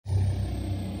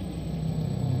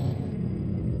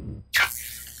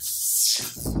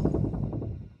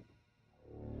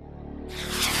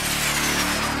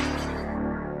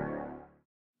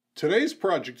Today's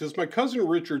project is my cousin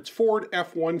Richard's Ford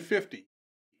F-150.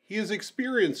 He is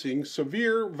experiencing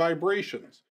severe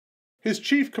vibrations. His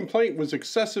chief complaint was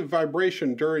excessive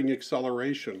vibration during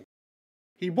acceleration.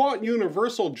 He bought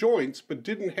universal joints but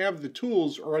didn't have the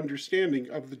tools or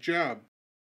understanding of the job.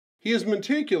 He is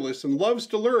meticulous and loves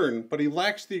to learn, but he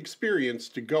lacks the experience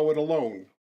to go it alone.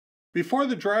 Before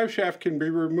the driveshaft can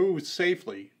be removed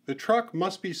safely, the truck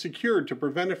must be secured to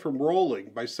prevent it from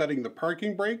rolling by setting the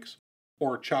parking brakes,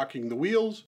 or chocking the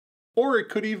wheels, or it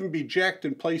could even be jacked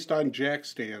and placed on jack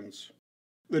stands.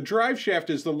 The driveshaft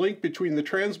is the link between the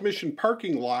transmission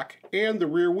parking lock and the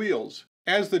rear wheels.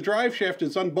 As the driveshaft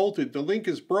is unbolted, the link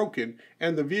is broken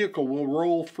and the vehicle will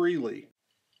roll freely.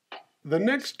 The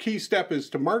next key step is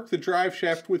to mark the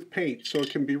driveshaft with paint so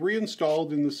it can be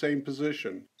reinstalled in the same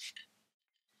position.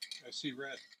 I see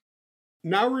red.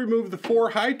 Now remove the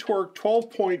 4 high-torque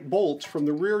 12-point bolts from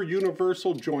the rear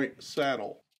universal joint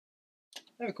saddle.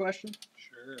 I have a question.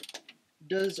 Sure.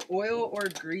 Does oil or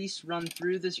grease run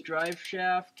through this drive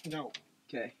shaft? No.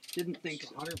 Okay, didn't think It's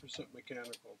so. 100%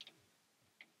 mechanical.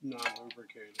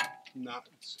 Non-lubricated.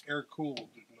 It's air-cooled,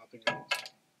 nothing else.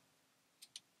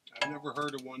 I've never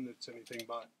heard of one that's anything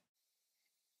but.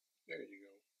 There you go.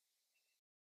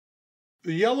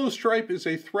 The yellow stripe is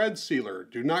a thread sealer.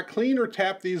 Do not clean or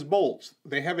tap these bolts.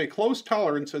 They have a close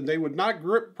tolerance and they would not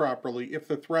grip properly if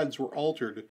the threads were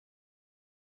altered.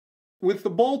 With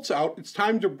the bolts out, it's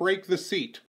time to break the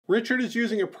seat. Richard is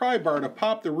using a pry bar to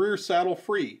pop the rear saddle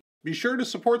free. Be sure to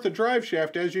support the drive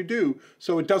shaft as you do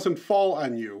so it doesn't fall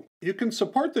on you. You can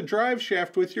support the drive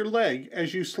shaft with your leg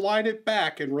as you slide it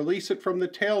back and release it from the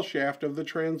tail shaft of the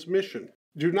transmission.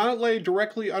 Do not lay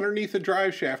directly underneath the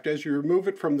drive shaft as you remove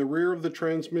it from the rear of the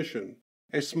transmission.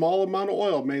 A small amount of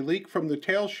oil may leak from the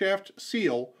tail shaft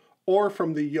seal or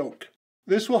from the yoke.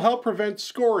 This will help prevent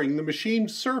scoring the machined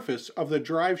surface of the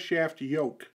drive shaft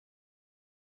yoke.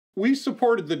 We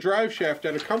supported the drive shaft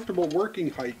at a comfortable working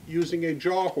height using a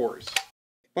jaw horse,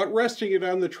 but resting it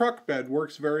on the truck bed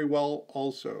works very well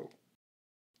also.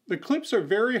 The clips are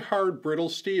very hard, brittle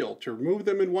steel. To remove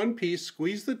them in one piece,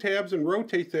 squeeze the tabs and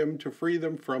rotate them to free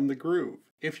them from the groove.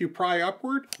 If you pry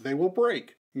upward, they will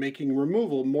break, making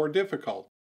removal more difficult.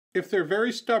 If they're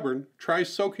very stubborn, try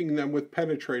soaking them with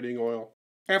penetrating oil.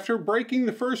 After breaking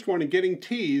the first one and getting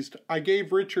teased, I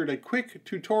gave Richard a quick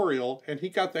tutorial and he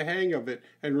got the hang of it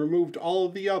and removed all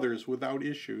of the others without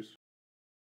issues.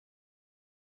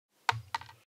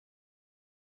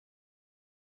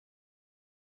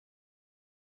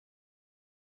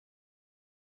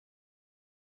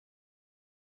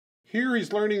 Here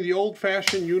he's learning the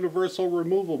old-fashioned universal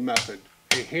removal method.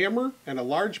 A hammer and a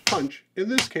large punch, in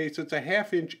this case it's a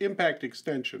 1/2-inch impact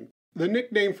extension. The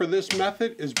nickname for this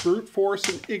method is brute force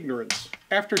and ignorance.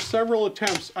 After several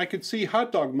attempts, I could see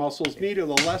hot dog muscles needed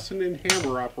a lesson in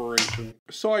hammer operation,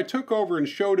 so I took over and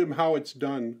showed him how it's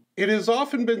done. It has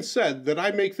often been said that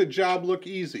I make the job look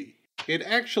easy. It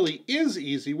actually is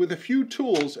easy with a few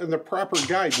tools and the proper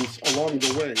guidance along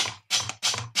the way.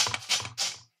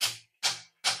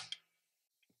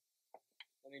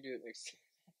 Let me do it next time.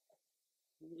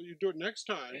 Will you do it next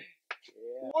time? Yeah.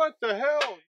 What the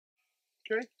hell?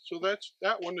 Okay, so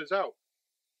that one is out.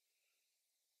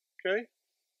 Okay.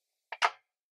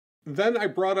 Then I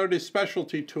brought out a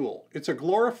specialty tool. It's a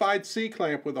glorified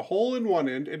C-clamp with a hole in one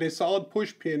end and a solid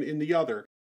push pin in the other.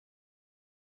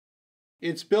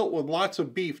 It's built with lots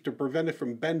of beef to prevent it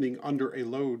from bending under a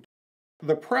load.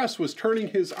 The press was turning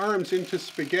his arms into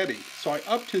spaghetti, so I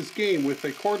upped his game with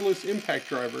a cordless impact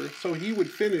driver so he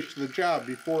would finish the job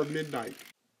before midnight.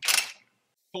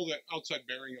 Pull that outside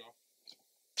bearing off.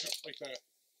 Yep, like that.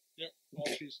 Yep, all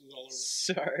pieces all over.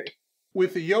 Sorry.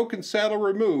 With the yoke and saddle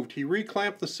removed, he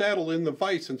reclamped the saddle in the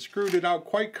vise and screwed it out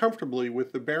quite comfortably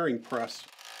with the bearing press.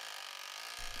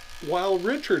 While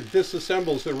Richard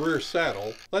disassembles the rear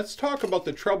saddle, let's talk about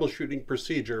the troubleshooting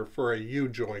procedure for a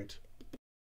U-joint.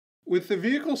 With the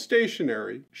vehicle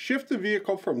stationary, shift the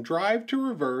vehicle from drive to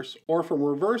reverse or from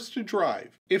reverse to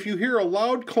drive. If you hear a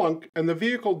loud clunk and the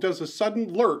vehicle does a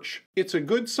sudden lurch, it's a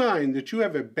good sign that you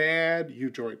have a bad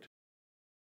U-joint.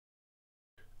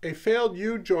 A failed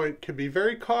U-joint can be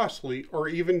very costly or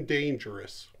even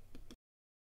dangerous.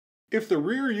 If the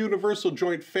rear universal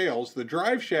joint fails, the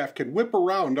drive shaft can whip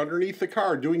around underneath the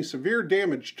car, doing severe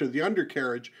damage to the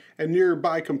undercarriage and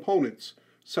nearby components,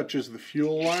 such as the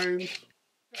fuel lines.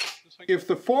 If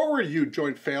the forward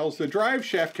U-joint fails, the drive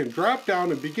shaft can drop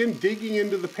down and begin digging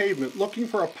into the pavement, looking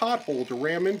for a pothole to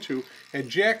ram into and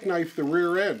jackknife the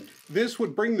rear end. This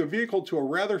would bring the vehicle to a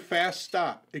rather fast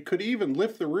stop. It could even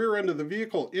lift the rear end of the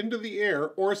vehicle into the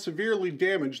air or severely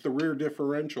damage the rear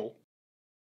differential.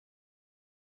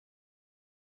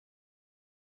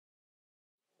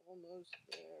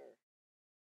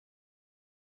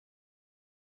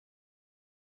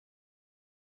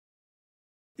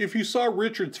 If you saw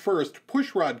Richard's first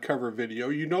pushrod cover video,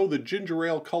 you know the ginger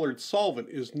ale colored solvent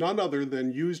is none other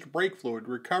than used brake fluid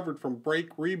recovered from brake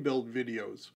rebuild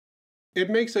videos. It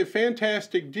makes a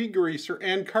fantastic degreaser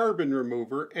and carbon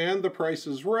remover, and the price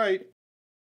is right.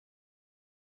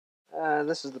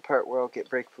 This is the part where I'll get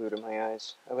brake fluid in my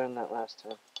eyes. I learned that last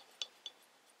time.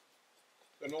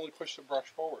 Then only push the brush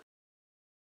forward.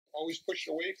 Always push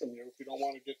it away from you if you don't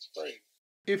want to get sprayed.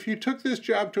 If you took this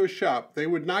job to a shop, they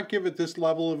would not give it this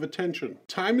level of attention.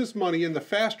 Time is money, and the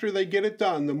faster they get it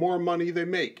done, the more money they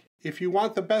make. If you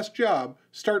want the best job,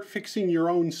 start fixing your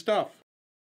own stuff.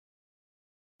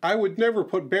 I would never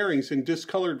put bearings in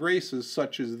discolored races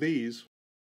such as these.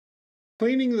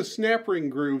 Cleaning the snap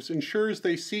ring grooves ensures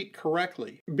they seat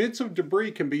correctly. Bits of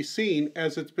debris can be seen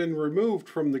as it's been removed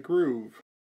from the groove.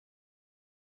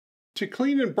 To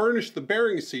clean and burnish the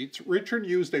bearing seats, Richard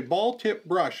used a ball-tip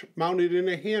brush mounted in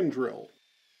a hand drill.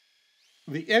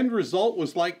 The end result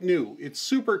was like new. It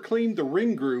super cleaned the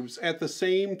ring grooves at the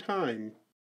same time.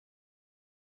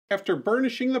 After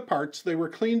burnishing the parts, they were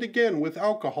cleaned again with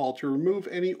alcohol to remove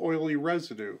any oily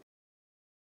residue.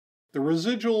 The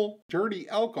residual dirty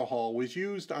alcohol was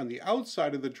used on the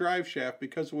outside of the drive shaft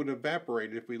because it would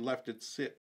evaporate if we left it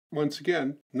sit. Once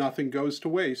again, nothing goes to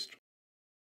waste.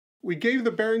 We gave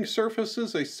the bearing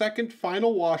surfaces a second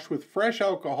final wash with fresh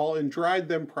alcohol and dried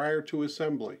them prior to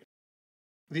assembly.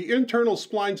 The internal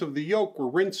splines of the yoke were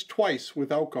rinsed twice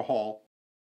with alcohol.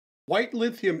 White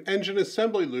lithium engine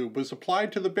assembly lube was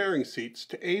applied to the bearing seats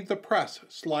to aid the press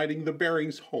sliding the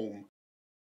bearings home.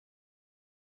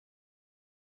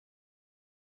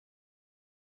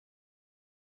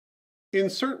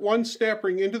 Insert one snap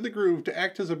ring into the groove to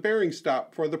act as a bearing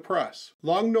stop for the press.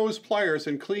 Long nose pliers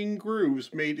and clean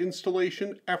grooves made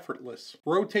installation effortless.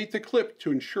 Rotate the clip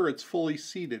to ensure it's fully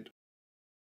seated.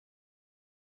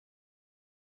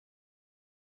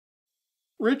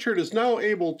 Richard is now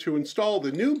able to install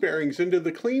the new bearings into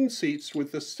the clean seats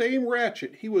with the same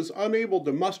ratchet he was unable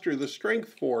to muster the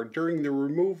strength for during the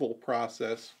removal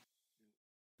process.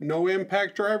 No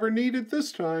impact driver needed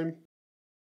this time.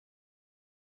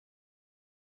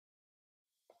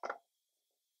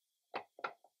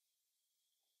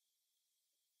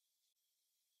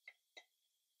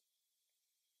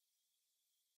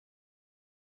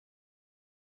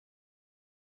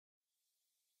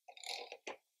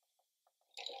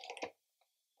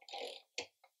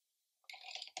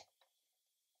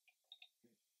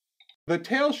 The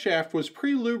tail shaft was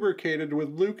pre-lubricated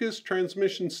with Lucas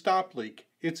transmission stop leak.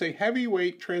 It's a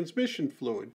heavyweight transmission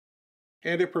fluid,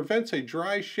 and it prevents a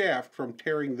dry shaft from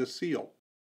tearing the seal.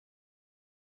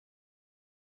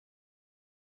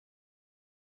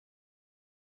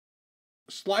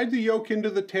 Slide the yoke into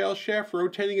the tail shaft,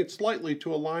 rotating it slightly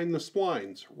to align the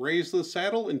splines. Raise the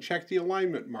saddle and check the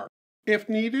alignment mark. If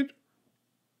needed,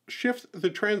 shift the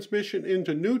transmission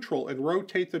into neutral and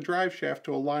rotate the drive shaft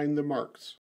to align the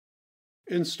marks.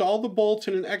 Install the bolts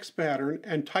in an X pattern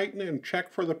and tighten and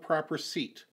check for the proper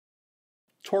seat.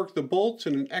 Torque the bolts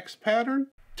in an X pattern.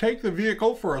 Take the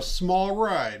vehicle for a small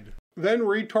ride. Then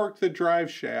retorque the drive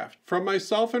shaft. From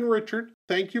myself and Richard,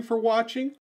 thank you for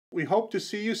watching. We hope to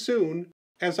see you soon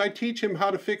as I teach him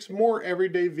how to fix more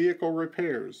everyday vehicle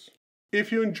repairs.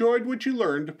 If you enjoyed what you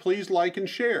learned, please like and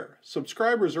share.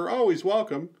 Subscribers are always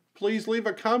welcome. Please leave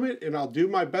a comment and I'll do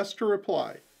my best to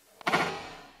reply.